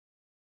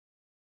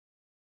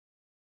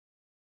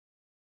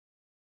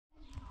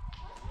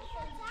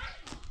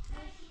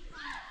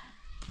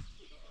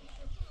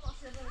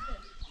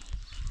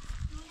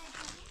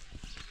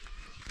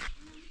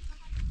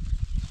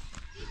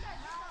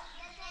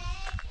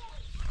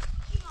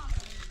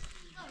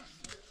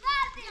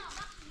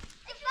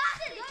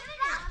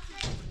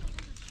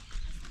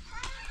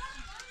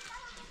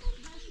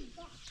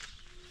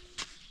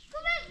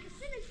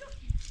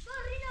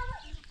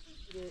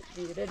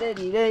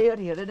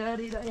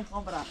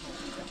Comprar.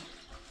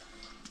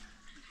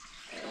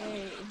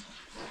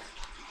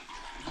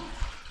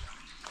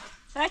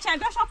 Será que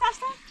chegou a sua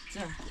pasta?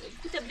 Sim.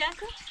 Fita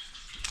branca?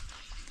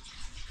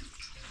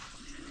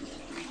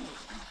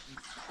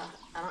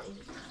 أنا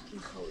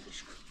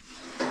يخوضش.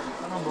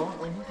 أنا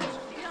بقول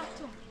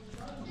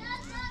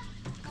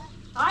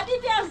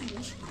Hadi biraz.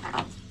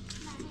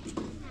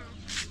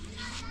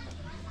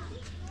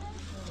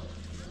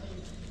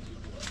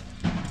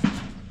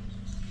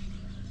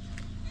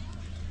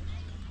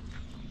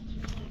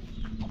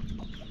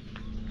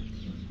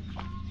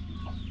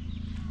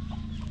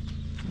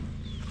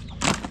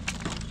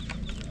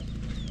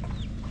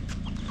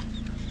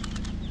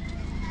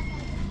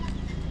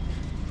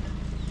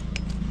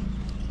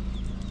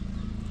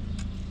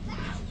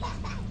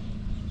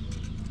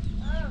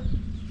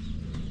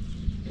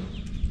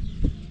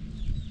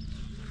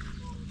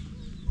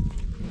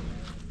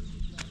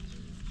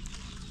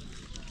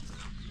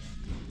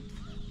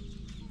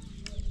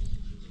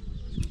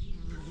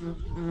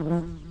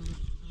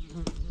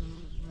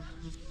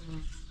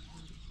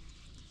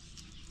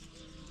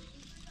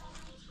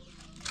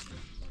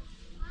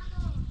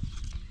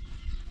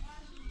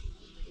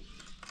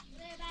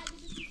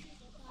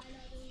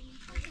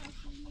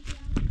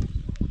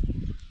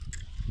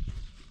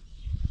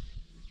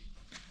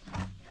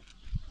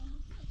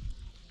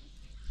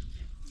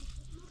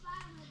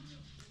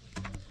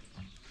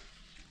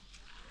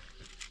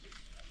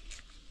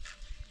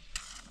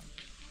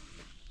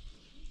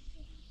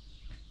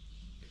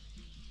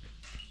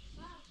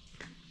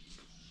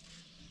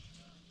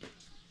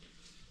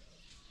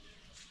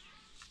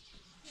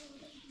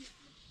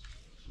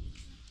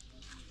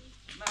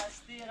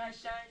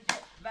 قشنگ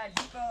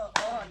وظیفه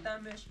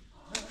آدمش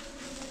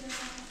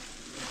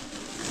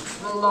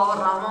بسم الله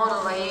الرحمن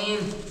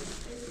الرحیم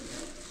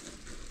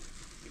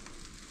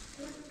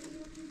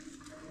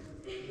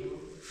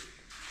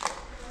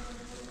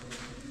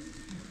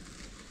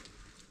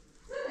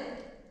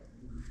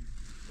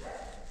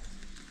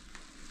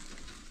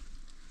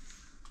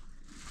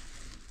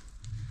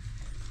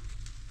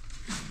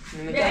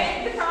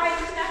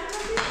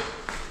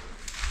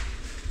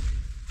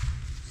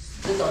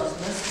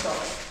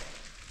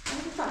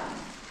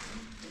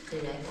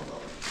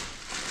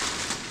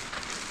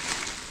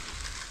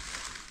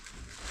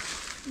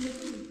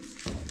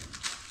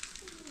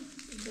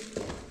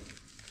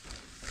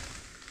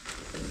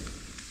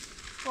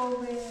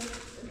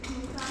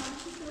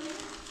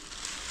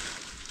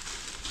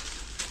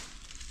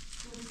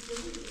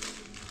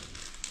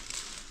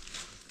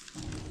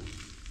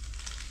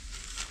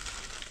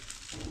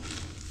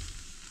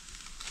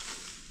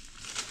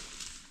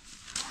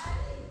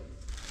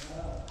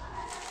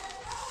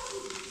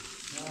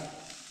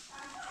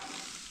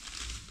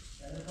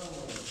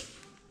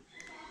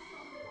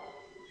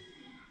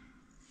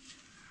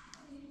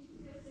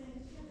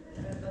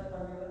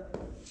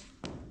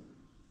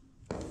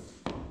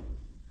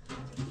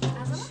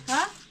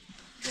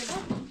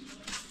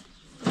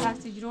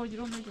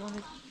جرو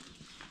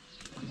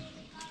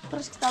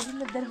برش كتابي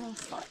من الدرهم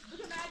صار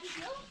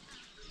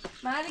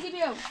ما هذا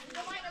بيو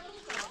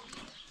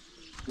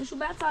مشو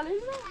بعد صالح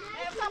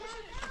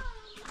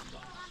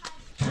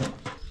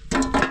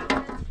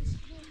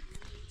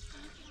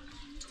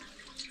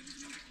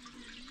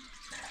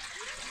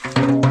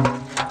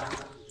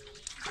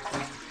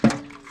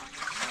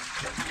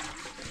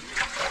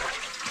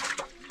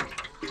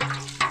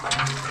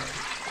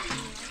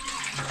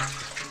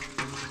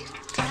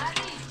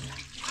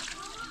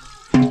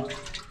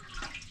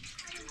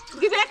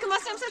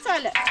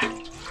söyle.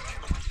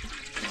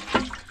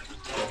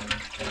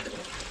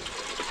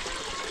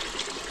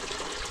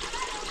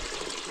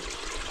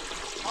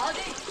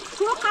 Hadi.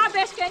 Çok ha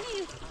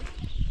beşkeni.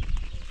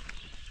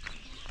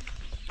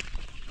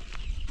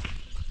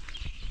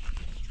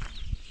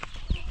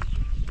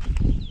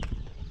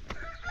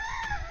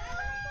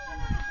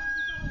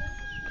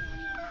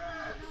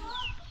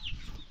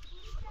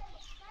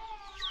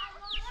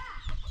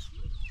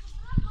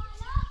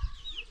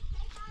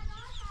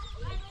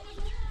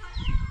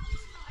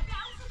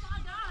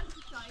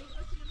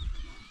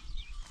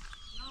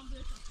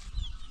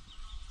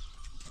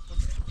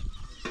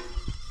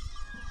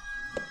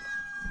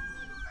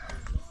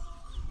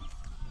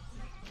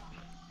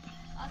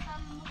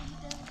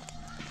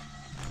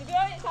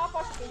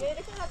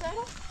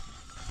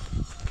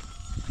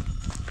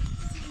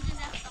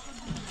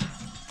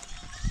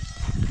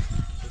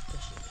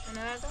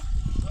 Nerede?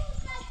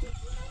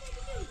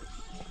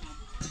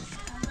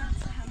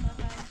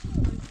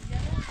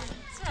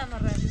 Sen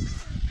oraya.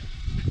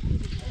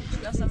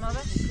 Ya sen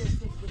oraya.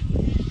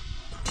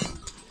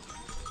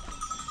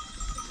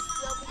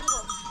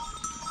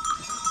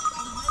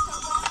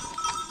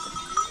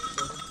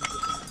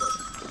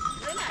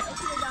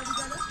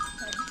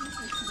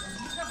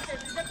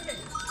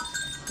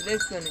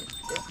 Let's go.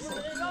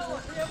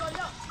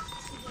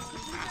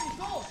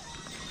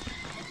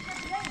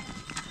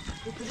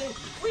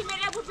 Oui, mais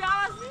là, vous pouvez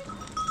avancer.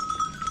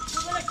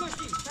 Vous allez la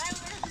cocher.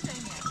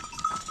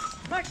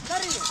 Max,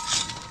 arrive.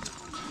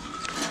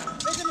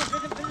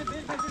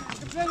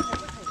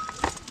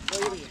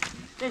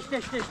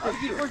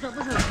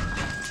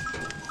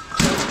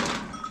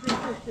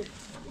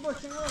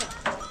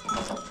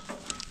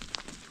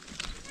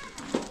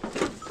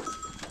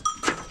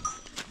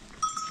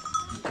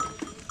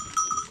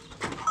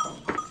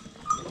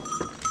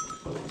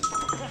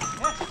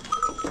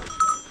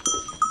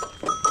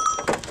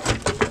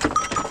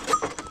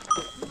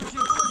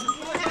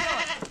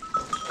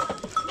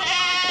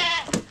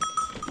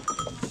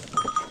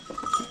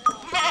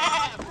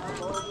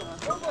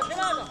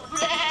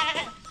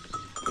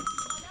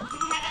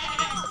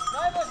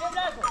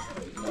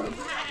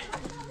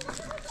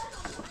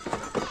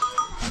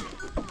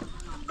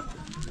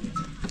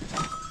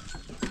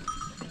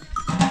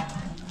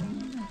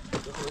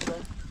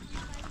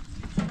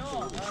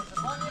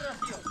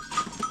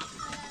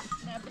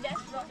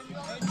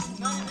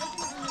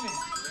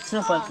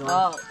 شنو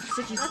فالكم؟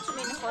 سكي ناتشو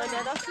مين خوالي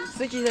هذا؟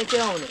 سكي زي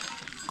كده هون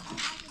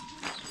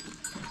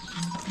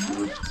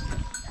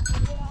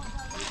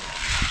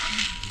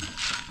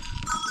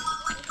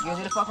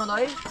يجي رفاقنا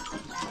داي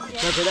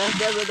ما كده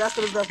دست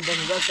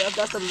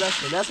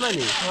دست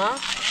مني ها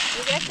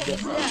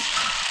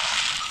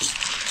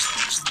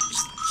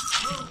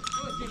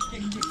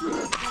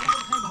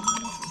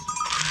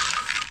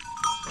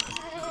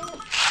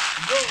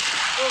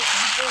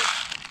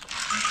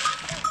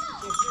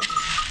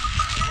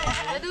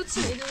هذا تشي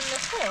هذا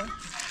النصور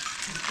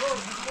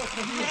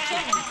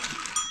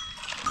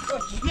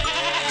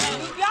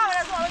بيعمل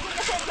هذا هو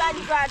كده شيء بعد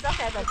بعد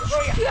هذا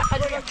يا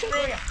حاجة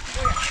شوية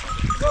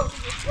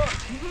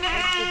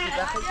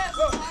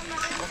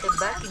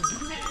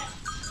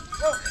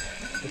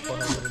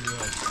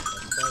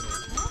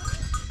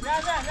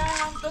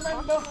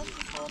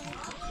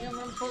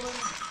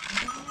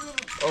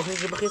اوه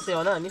في بخيص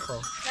يا انا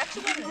نيخو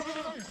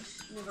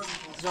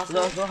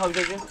لا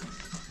حاجه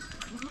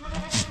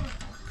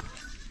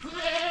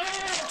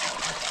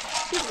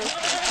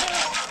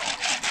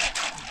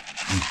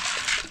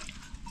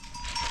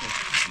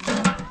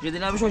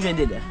جدنا مش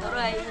جديده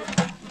راي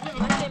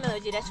ما شيء ما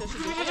وجدت شو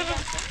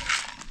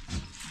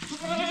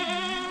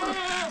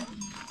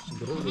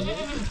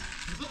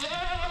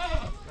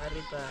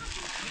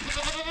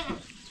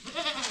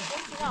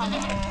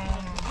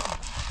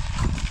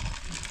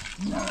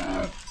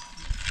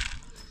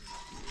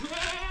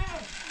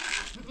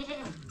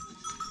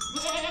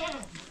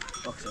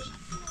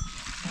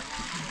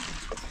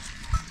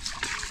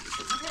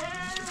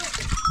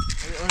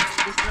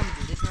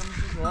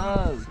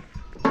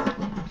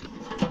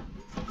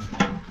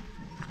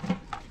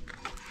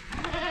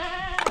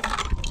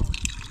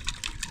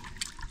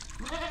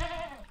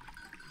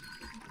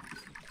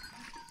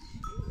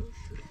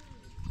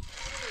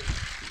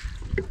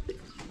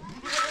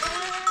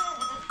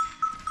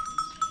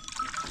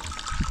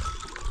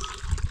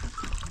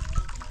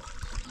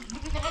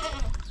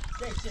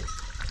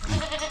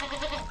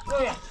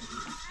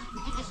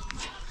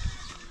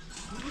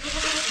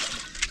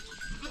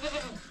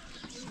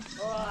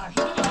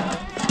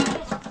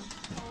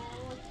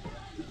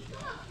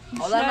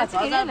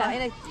والله ما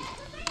عينك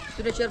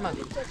تقول شير ما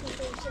في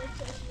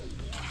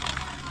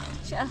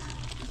شاف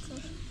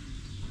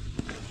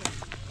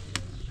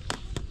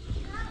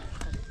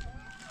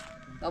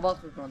ابغى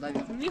ادخل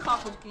دايما مين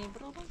خاخذ كني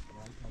برافو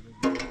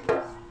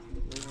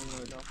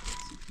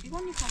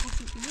يقولني خاخذ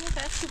كني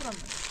تعرف شو برمى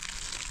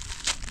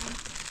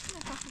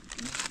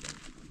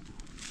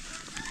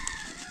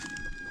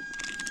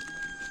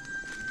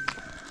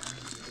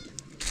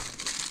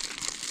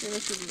شو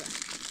شو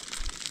بقى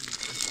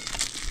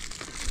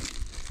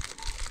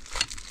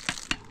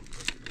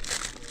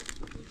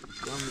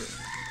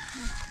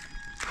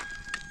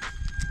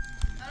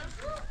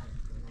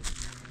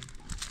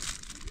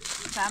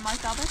ما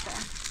يطابقه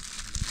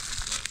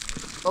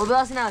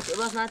وباس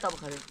ناك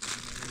طبخ هذا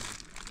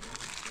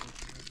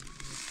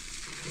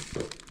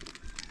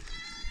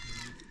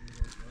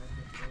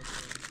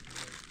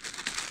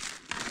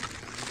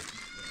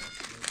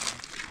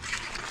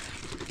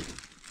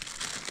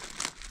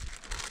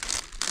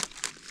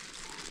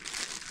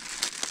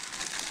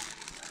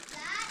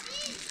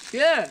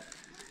يا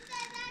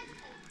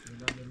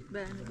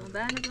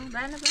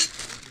بانه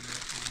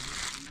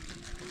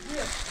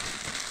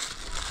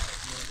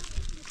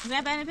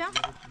نه بانه بیا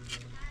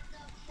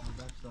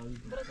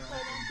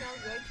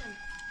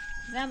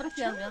زن برو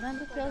پیاز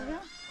بیا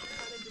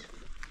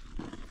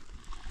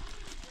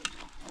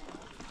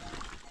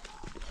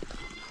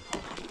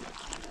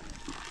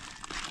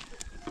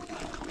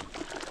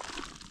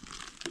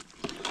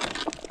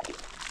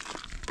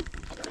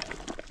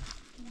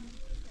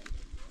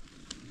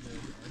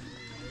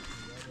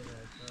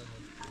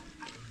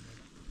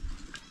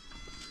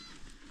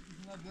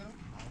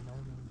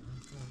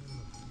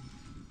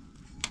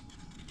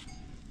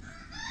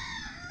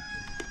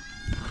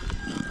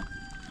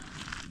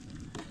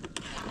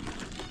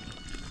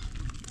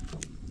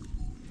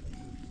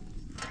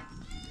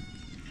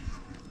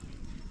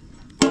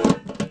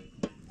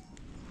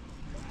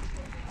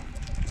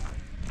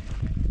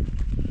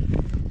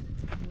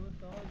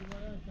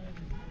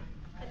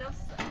خلاص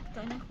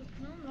تعالى ناخذ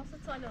نوم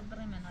نص ساعة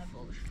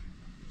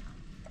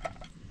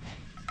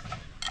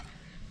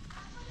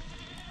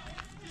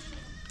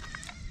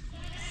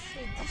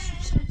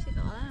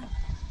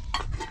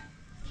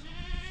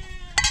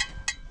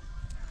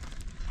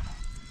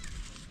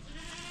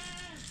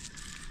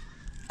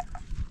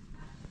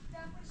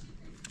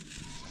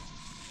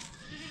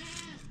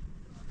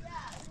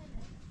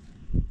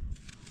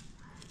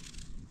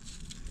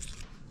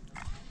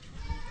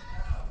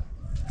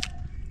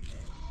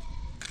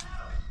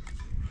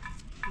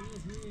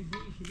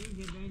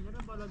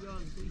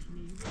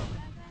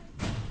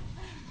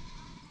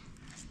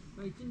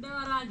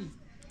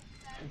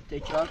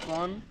تکرار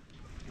کن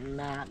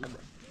نقد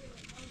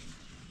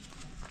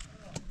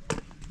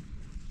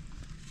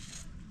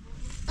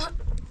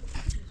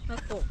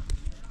خب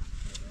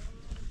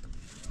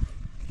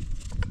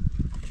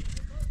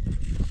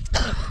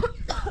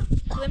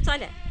کدوم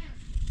ساله؟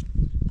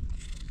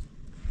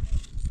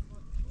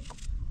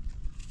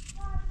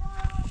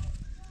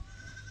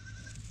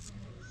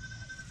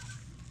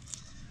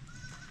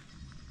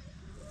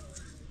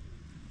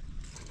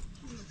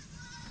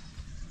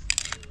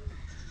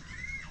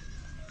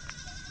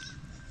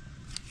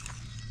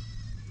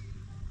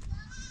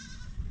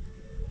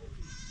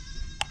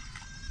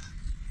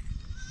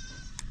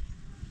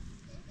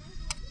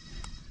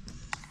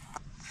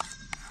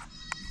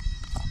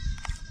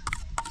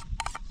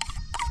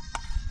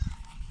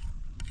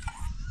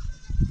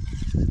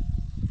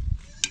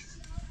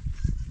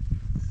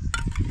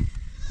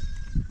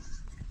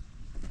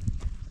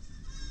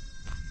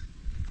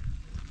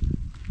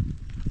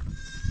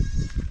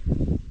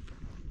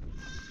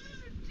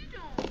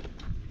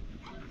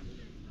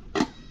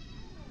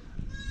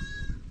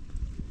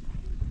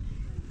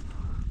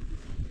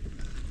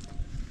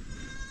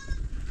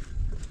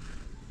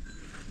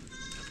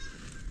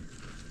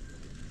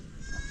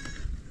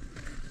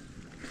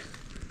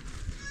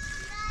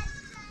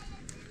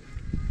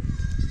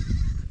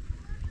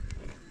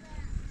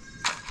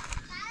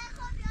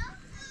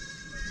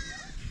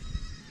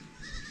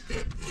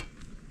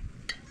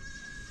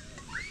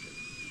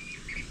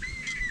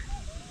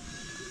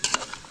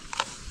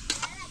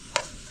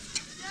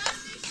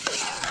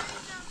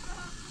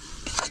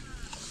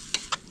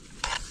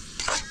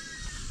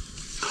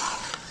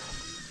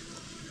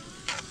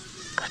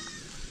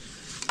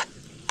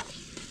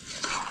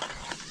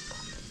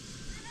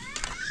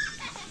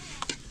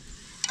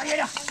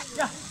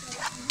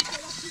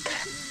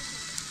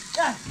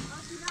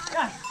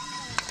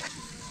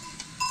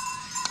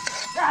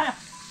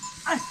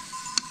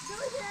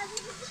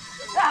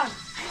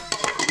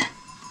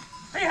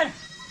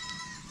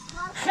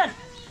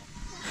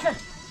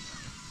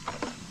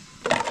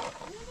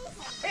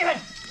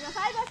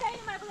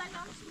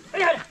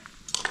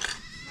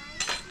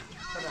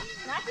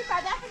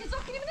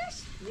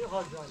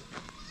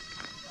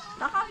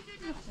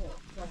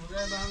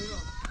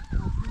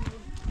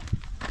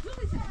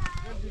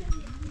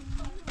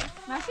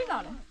 ماشي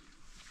داره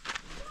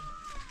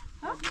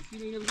ها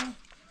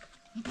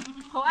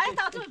خب این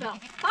تا تو بیا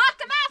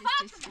فاطمه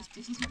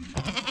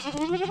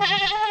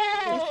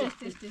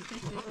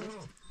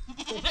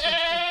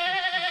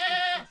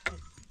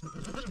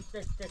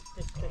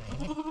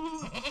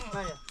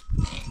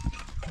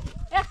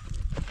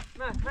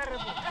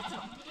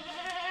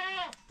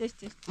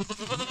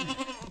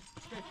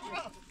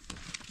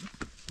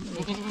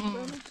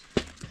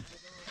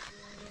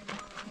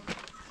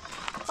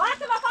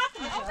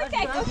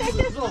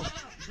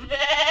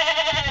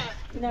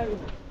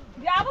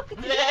بیا بو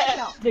کتی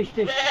دش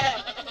دش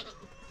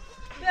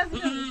بیا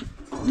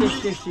دش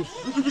دش دش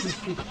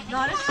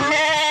داره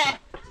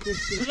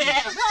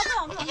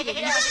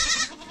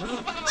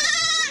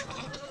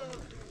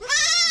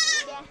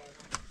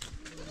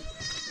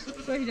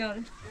کوی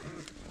داره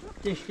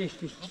دش دش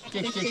دش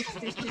دش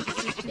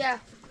دش بیا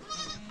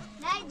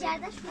نه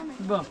جردش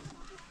کنه با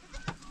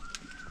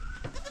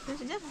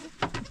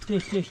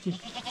دش دش دش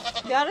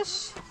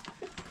بیارش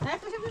نه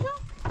کشه بشو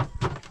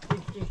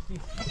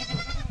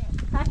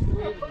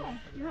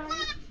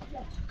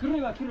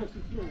کریوا کریوا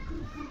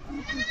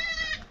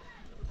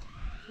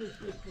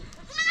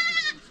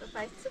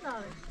Fajcie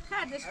dalej.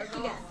 Hardesz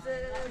chwilę.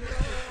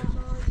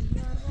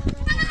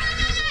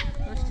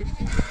 Też.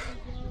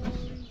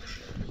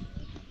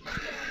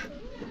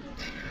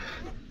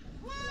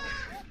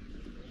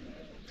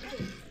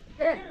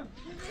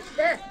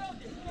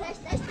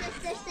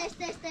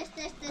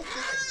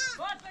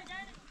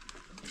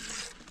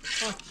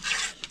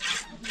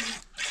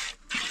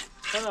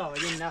 خدا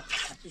این نه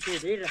چی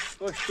دیر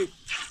کوشش Też.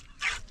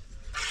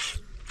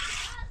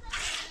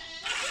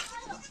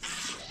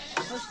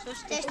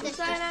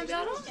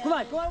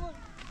 کمای کمای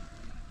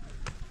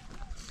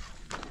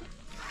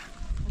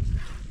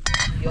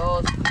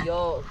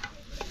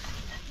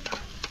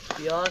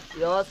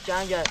Yaz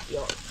can gel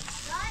yaz.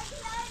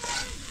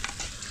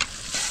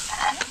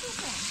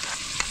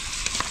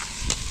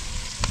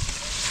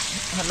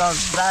 Lan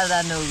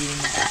zaten ne oluyor?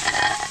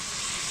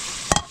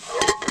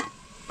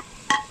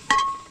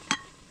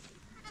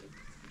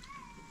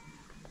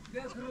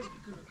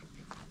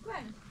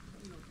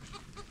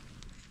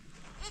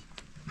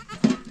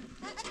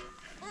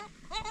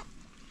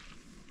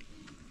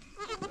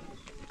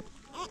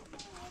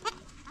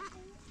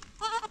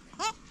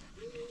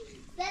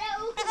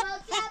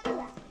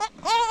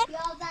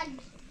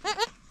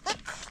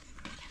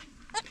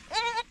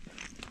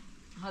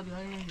 Hadi.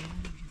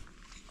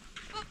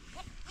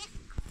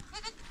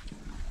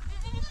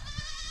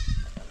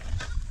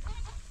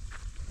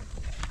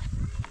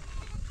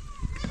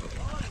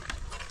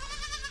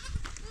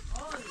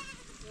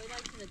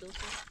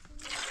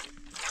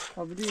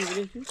 Abi değil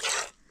biliyorsun.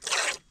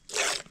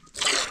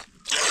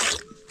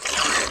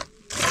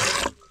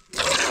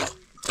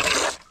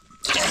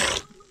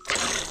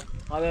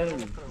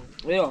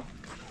 بیا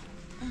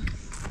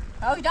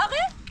هاوی داغه؟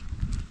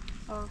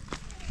 آه.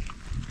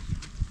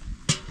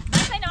 من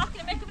خیلی آخ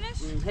کنم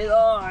بکنش؟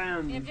 هلا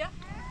اینجا؟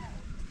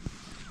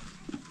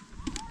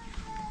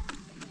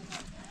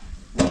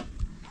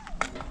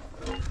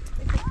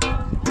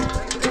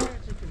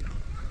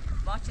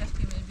 با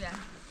چشمی میبینم.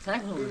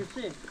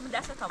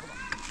 دست تا بگم.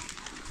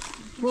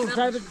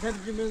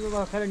 سب جمله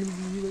با خاله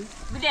نمی‌دونی.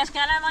 بدیش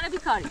کنم مانه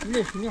بیکاری.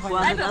 ليش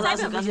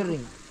نخوي؟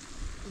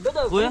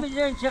 بدا خويا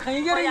بيجي شيخ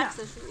يجري.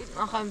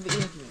 من خواهم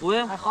بگیرم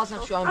خوبه؟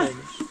 خواستم شو هم بگیرش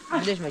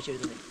بدش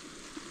میچردیم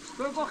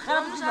بگو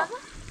خراب میشه.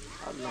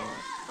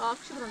 آه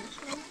چی برندش؟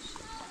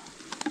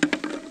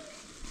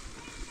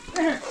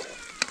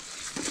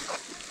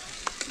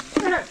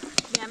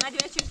 بیا ما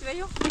دیگه چی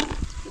بیایو؟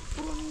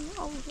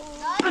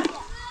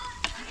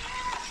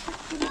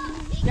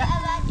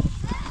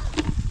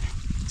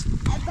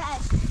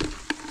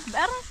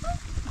 برش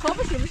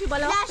خوبه میشه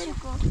بالا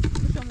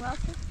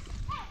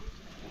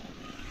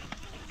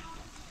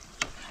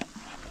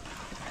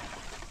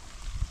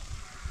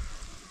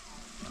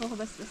خوبه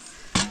بس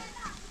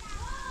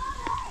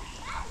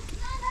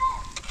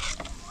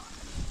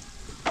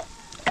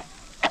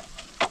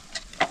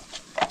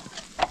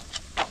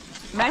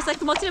مرسک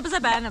تو موتور بذار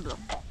برنه بلو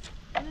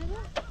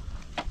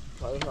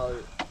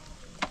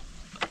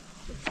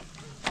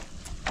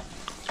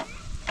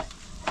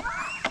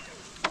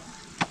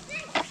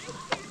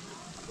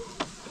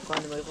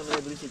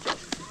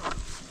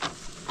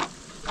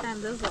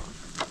اندازه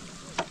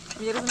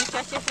یه روز میشه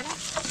چه کنه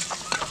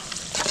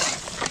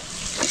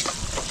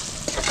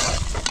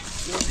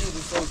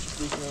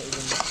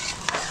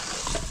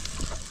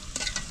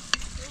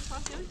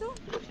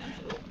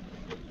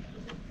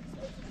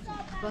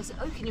بس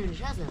او کنی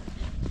منش هستم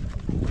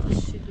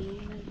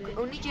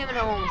اونی که من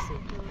هم هستی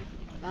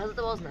بعضی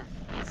تو باز نه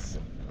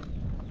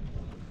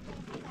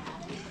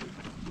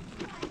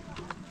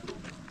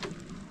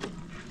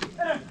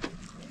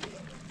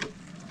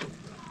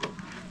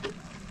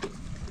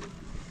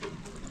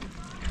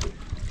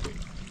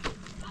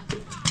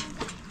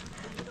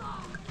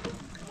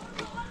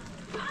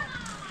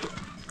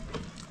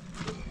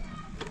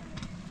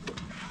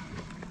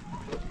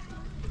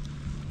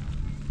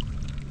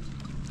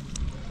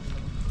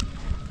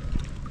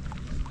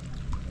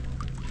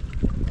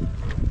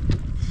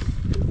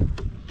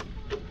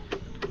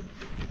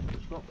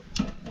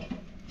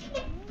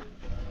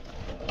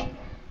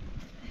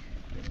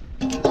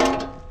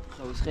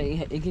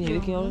Ik ken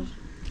jullie jongens.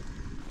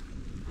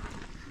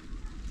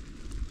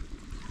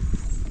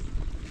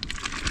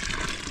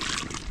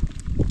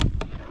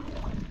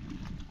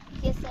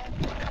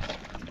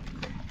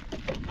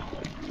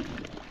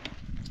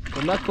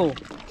 Kom maar kom.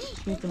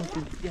 Schiet hem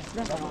goed.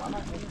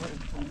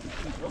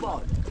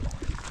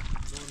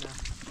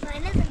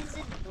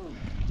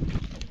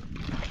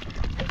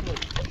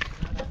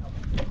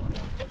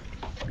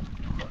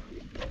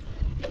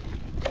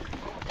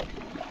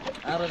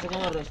 Ja, راسته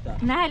کم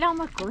رشته. نه الان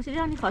ما کوش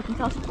جانی خاطر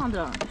تاسو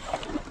پاندران.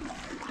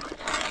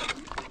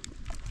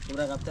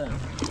 خوبه قبطه.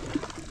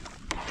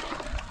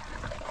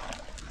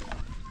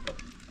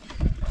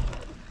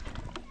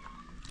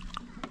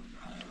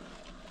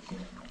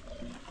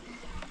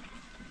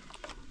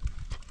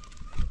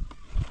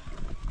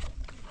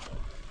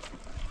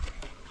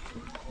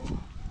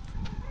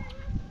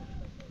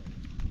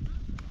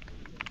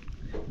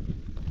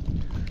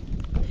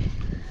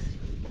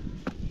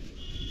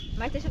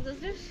 Maite się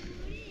dozrysz?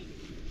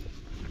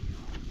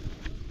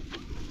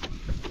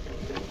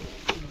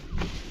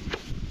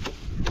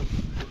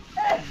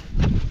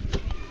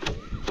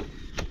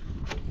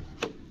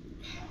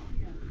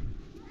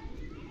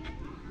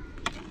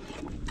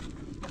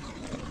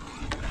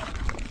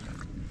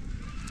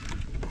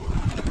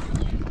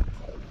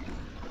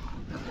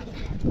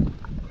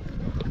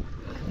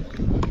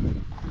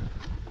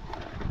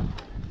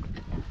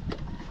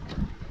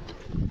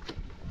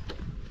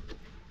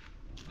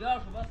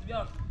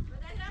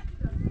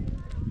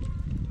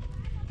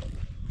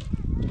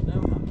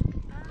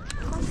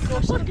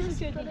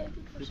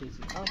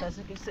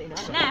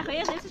 نه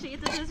خیلی زیادش یه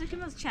تا که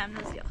ماست چند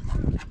نزیاد.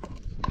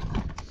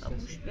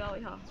 موش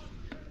بیای ها.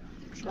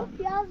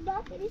 پیاز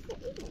با فریس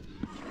اینه.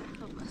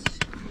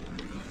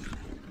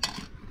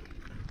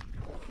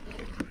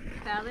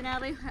 فرقی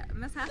نداره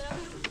مثلا.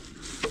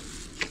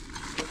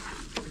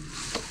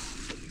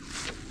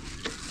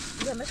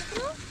 یا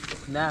مثلا؟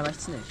 نه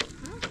ماش نه.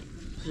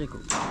 چه کو؟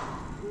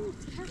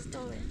 چه هست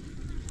داره؟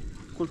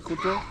 کل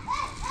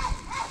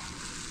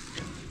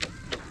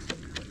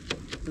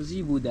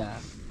زی بوده.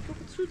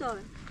 چو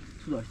داره؟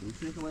 چو داشته.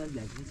 چون که ما از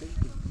لازم نیست.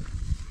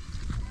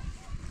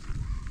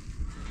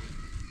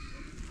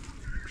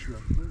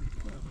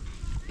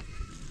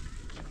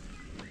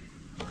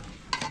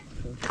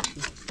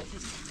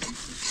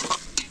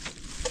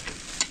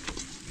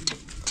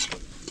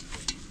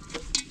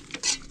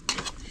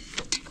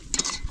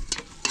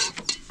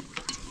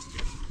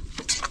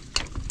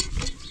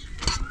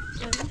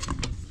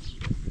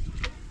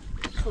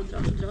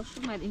 خودراش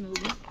اومد اینو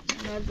بگو.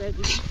 مرد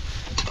بگو.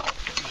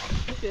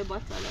 توی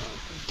باطلاق.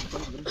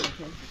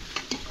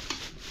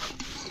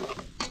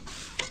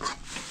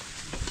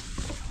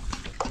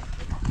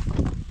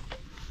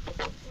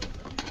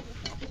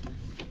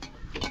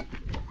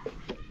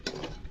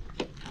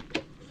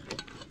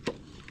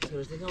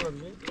 رشته کام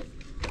ببینی؟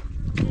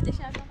 دیده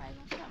شب رو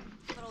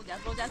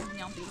باید رو جز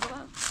میام بیرو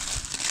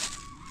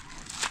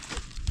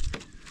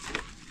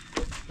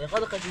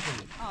بخواد قجی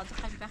کنی تو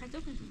خیلی بخیر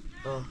دو کنی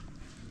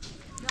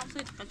میام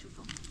سوی تو قجو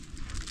کن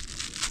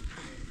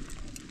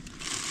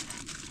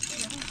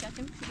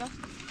شاکم شبا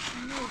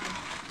نوزم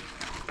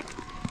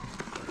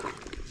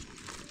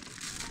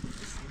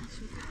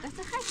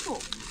دست خیلی تو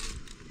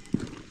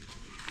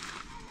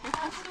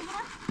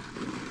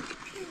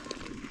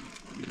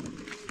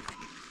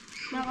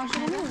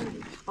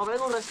بابا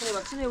اون رشته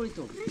نبود چه نبودی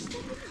تو؟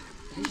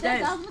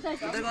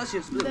 ده گاز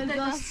چیست؟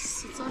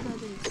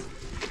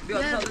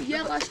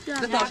 یه قاش بیار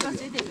ده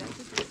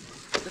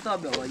تا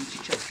بیا وای چی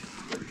چه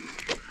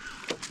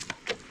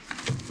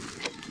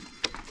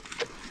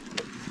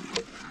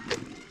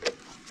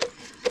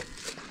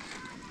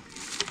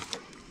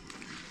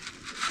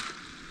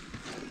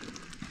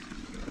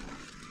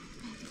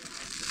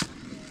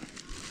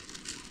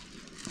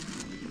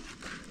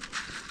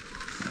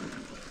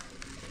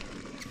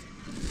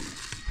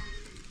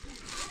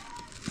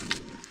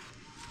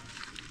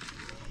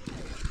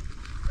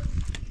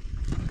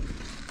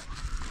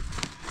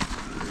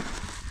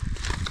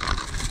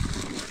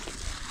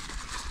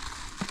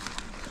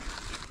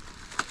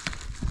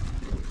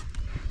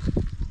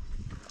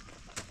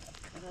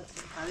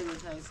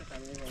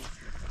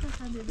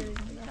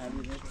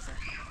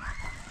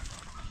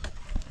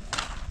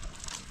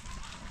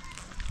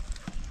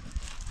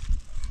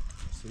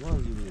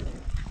سوال جوری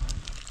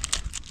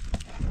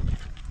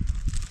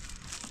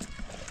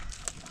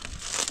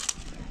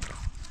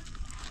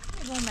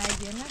با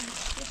مگه نه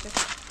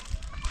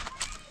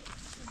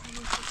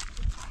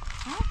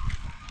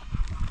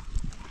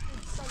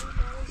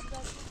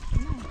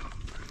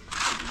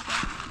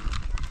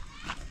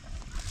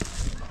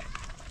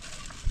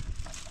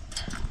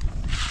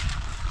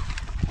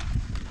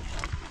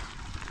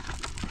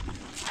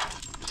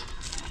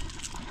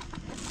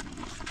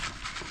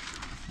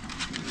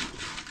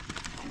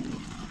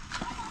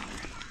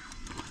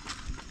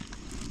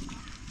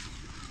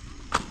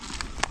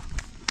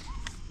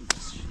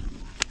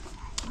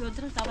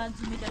Götürür taban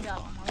zümrüde bir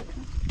alamalı.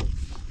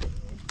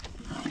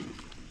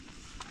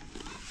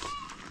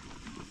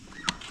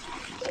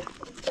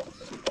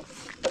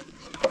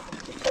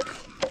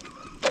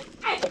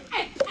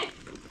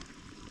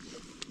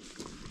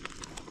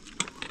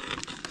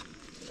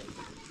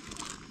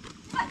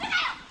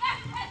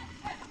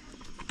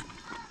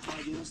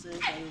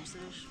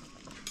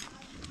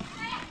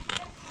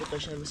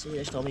 قشنگ مثل این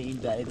اشتام این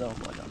بعید هم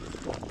بالا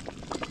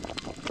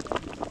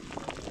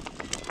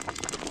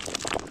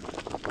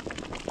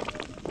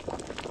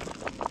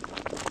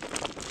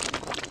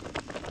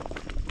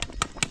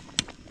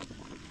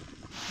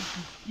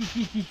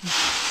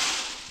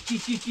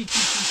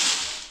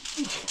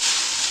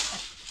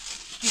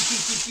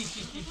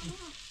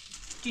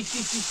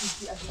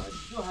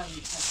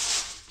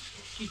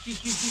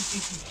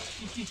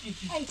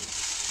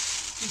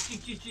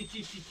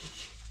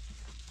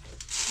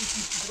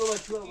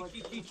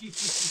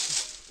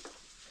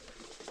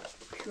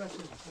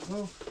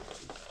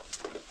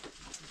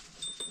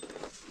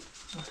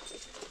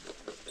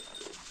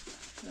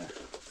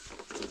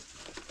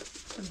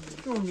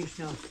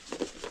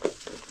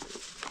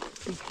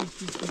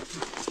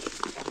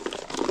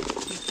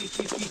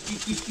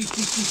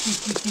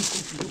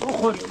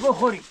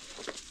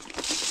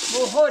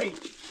بخوری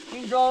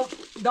این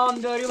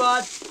دامداری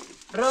باید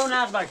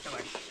رونق داشته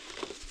باشه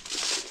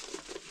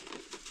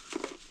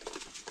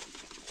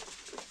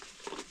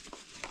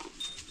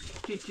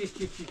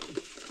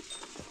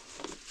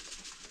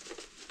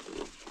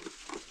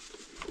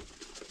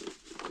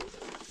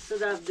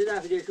دو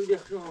دفعه دیشو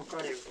دیخشون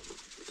کاره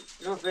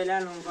نه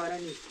فعلا اون کاره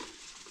نیست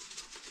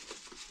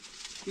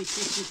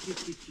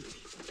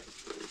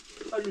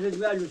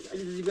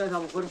الوز بیاد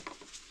هم بخورم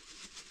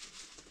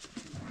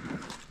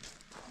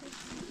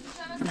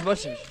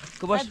باشه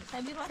که باش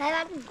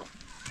سلام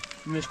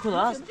مشکون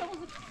هست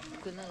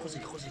خوزی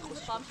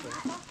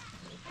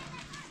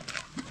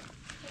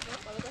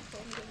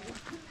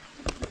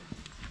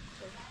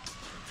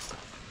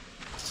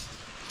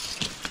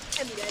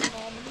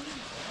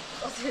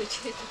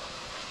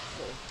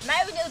ما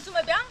يبدأ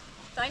يوتيوب بيع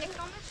تاني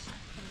كلامش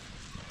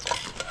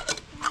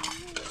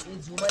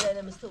این زومه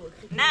لانه مستوى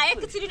نا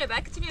ايه كتير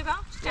يبقى كتير يبقى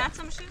كانت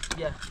سمشي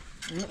بیا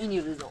این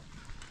یوریزم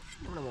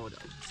اونم آوردم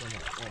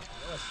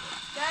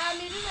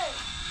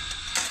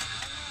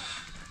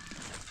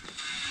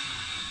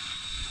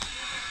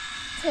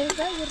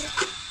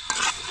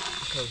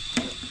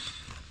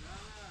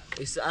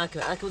ایست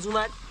آنکه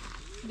زومه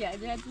بيع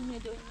ده الدنيا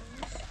دول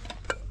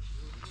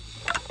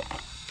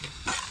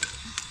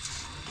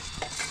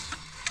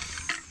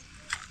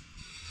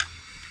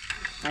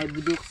های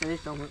بدوخ سنش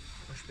تمام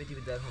مش بدي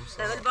بدار هم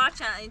سنة اول بار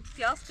كان انت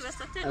بياس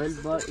كبستت اول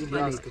بار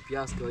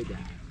بياس كويدا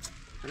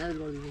انا اول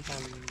بار بيجي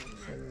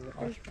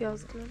كان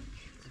پیاز کنم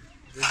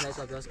بس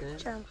هاي بياس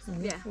كان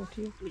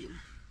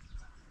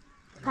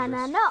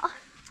بنانا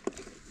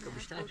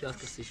بشتغل بياس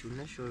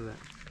كسيشونا شو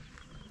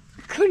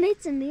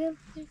كنت نير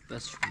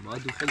بس شو ما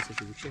دو خلص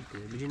شو بكشف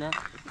كده بيجينا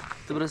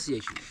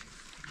تبرسيه شو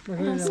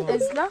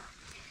ازلا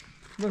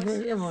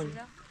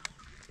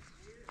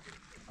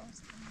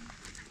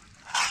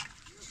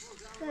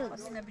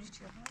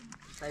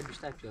سعی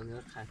بیشتر پیاز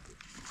میاد خطی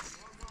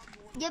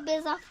یه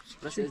بزاف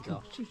راست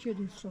ازلا چی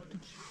دوست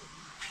ساختن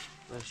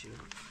باشی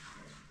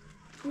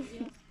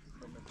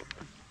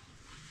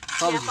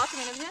یا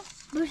فاطمه نمیاد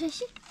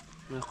بوششی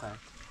میخواد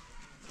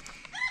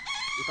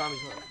ایتام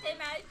میشه ای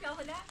معرف یا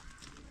حالا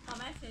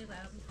کامل خیلی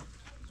برام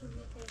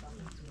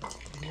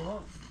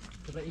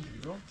تو به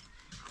این رو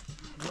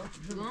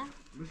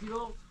بشی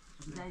رو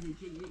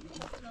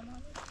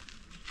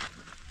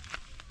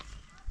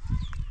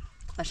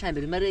قشنگ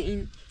ببین مره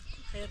این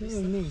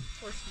خیلی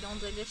خوشیدان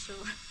دلش رو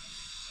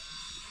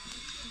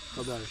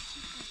خبرش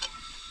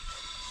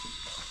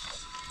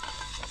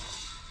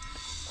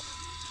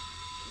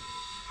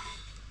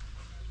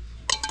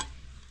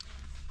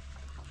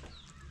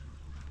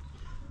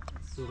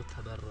سوق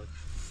تبرک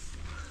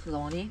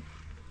زمانی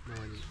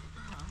مانی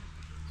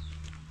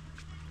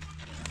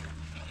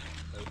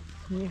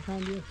میخوام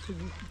یه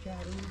چیزی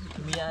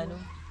کردم میانو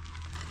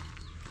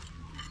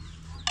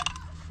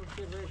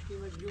که رشتی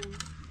و جون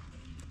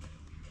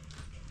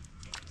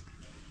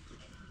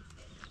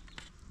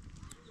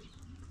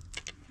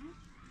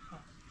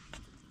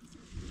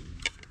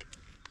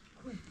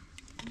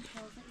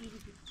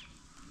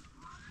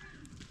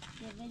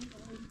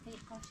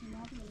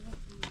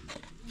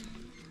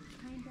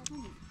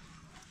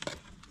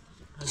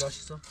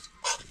هداشی سو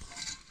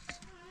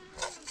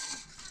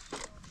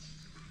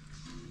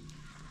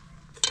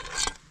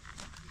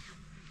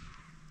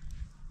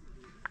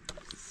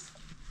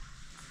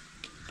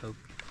خب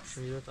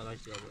شمیره تلاش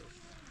دیگه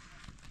باید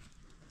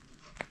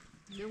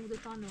نموده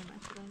تا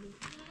نومت رنگی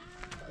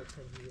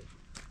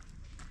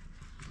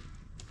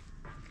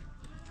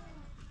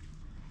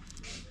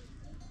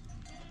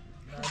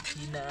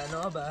نتی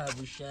نانا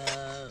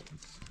بابوشم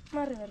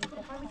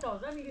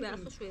برخ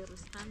شوی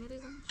رستم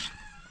میریزم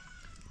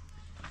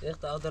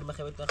اخت آدر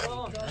مخبت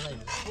نخواهی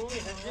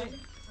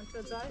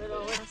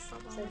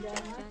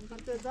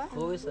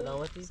خوبی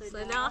سلامتی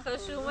سلام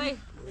خوش اومد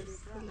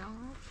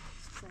سلام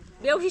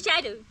بیا وشی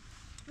چای دو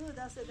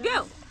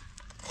بیا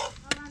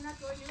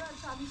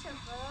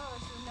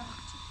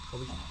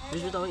خوبی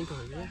بیش بیت این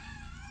کنه بیش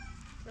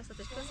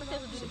وسطش پس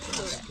خیلی دوست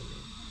داره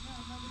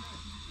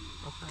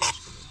آفرینش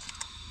کنه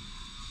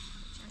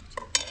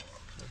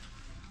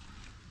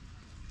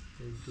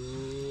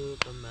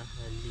دوق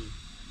محلی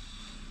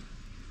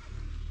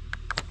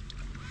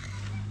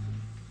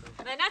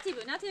نه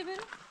نتی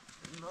برو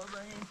بابا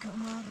این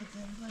کمار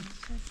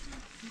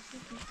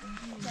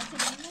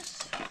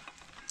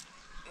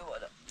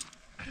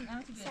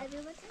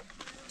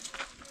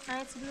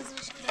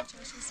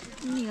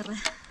میره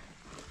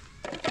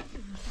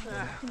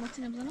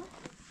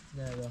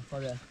نه با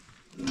خدا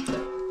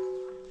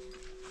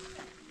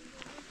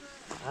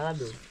الان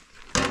دو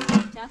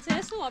چند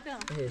تا سو آبیا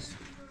هیچ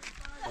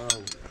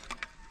واو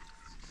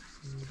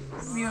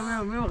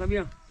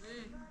بیا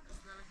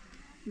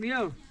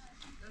بیا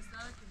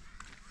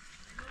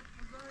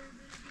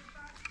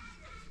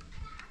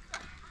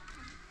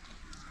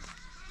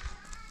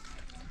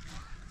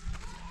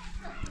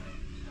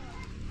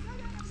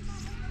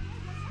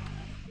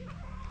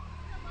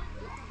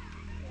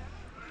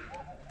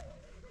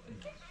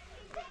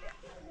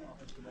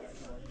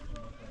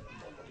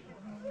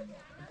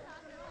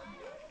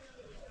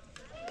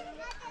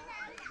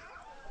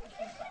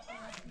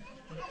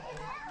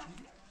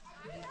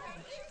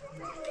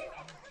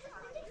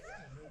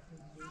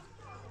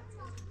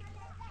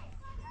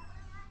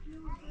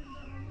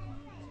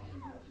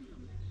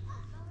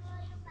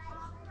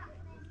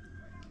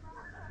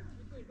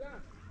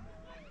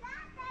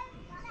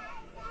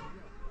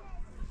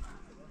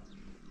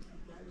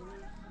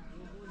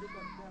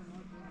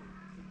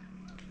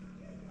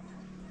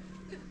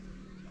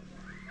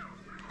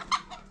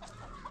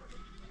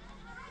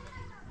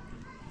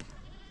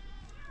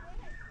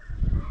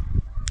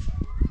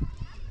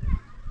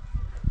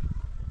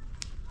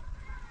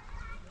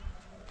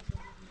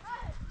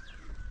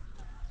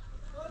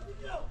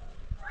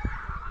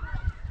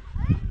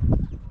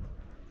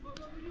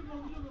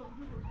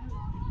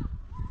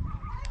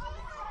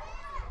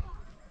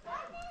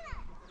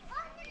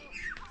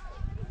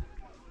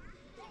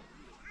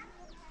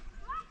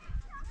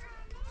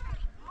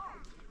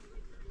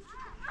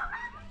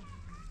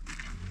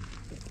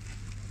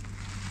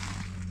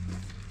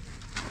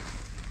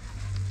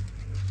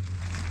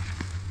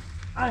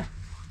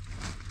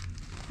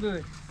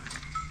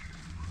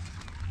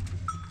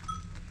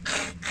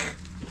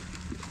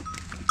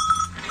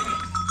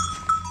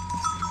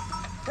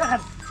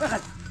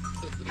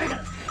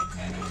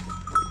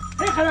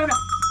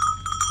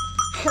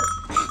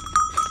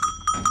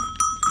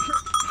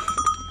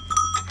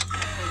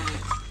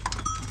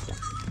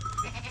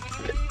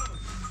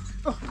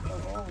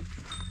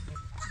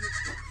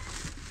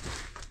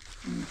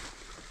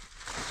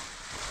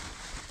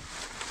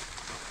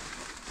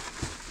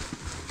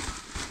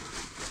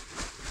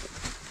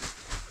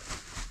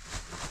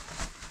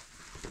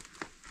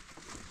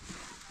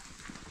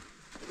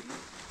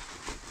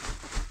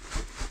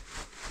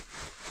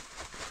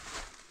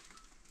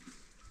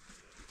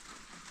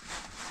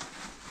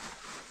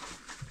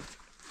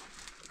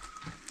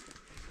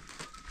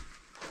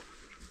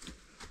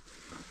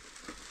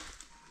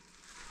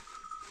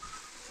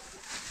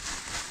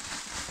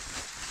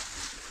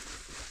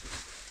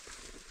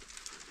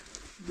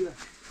بیا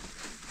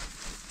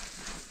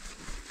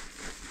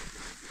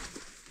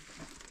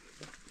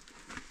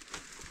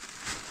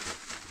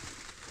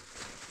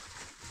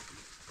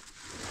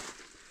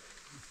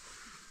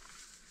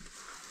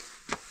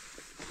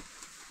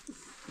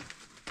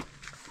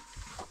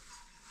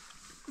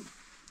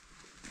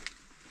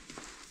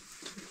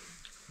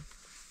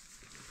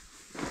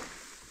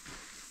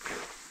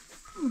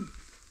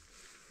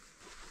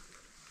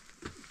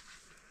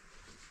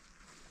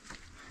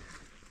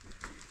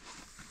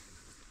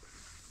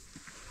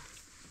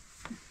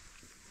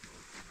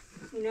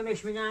اینو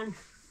بهش میگن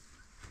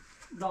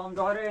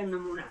دامدار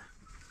نمونه.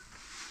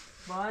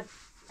 باید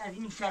از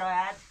این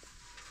شرایط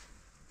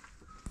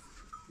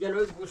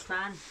جلوی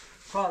گوسفند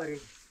پا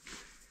برید.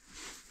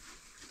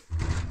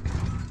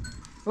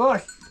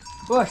 باش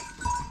باش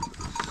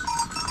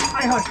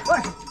ای هاش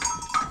باش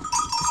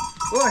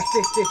باش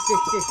تش تش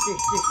تش تش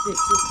تش تش تش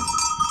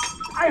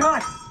تش ای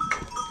هاش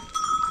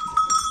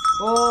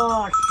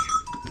باش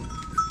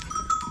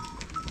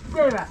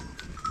ببر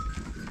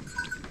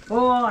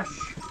باش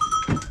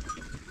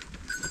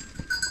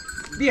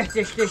بیا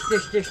تش تش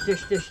تش تش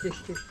تش تش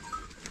تش تش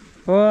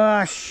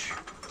باش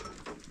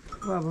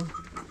بابا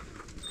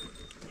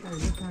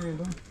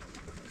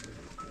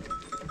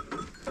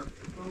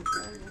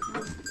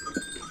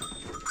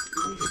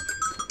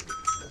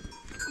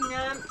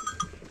اینم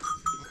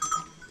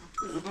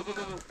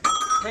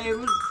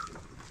پیروز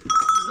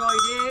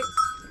زایده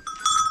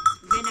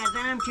به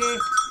نظرم که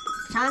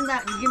چند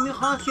دقیقه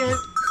میخواد که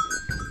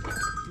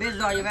به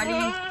زایه،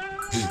 ولی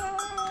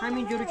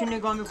همینجوری که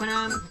نگاه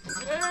میکنم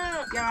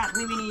یه وقت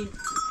میبینید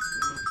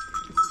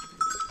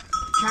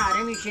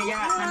کره میشه، یه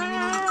وقت هم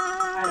میبینید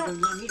از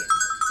دنیا میره.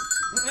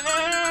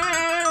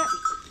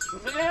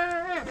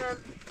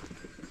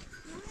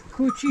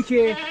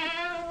 کوچیکه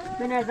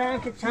به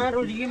نظرم که چند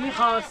روز دیگه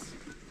میخواست،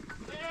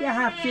 یه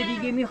هفته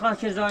دیگه میخواست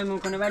که زایمون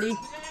کنه، ولی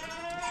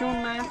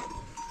چون من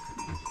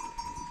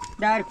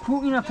در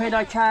کوه اینو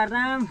پیدا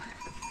کردم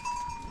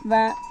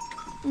و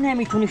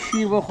نمیتونه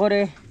شیر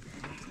بخوره،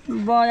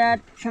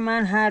 باید که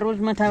من هر روز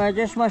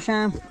متوجهش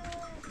باشم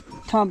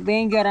تا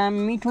بنگرم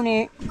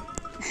میتونه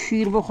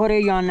شیر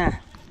بخوره یا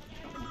نه.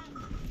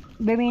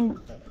 ببین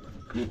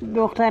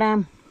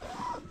دخترم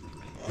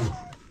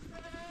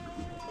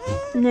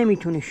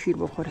نمیتونه شیر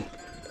بخوره،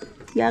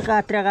 یه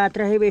قطره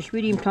قطره بهش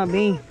بدیم تا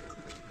بین.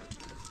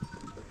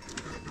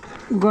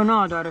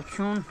 گناه داره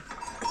چون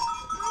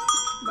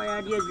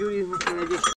باید یه جوری متوجه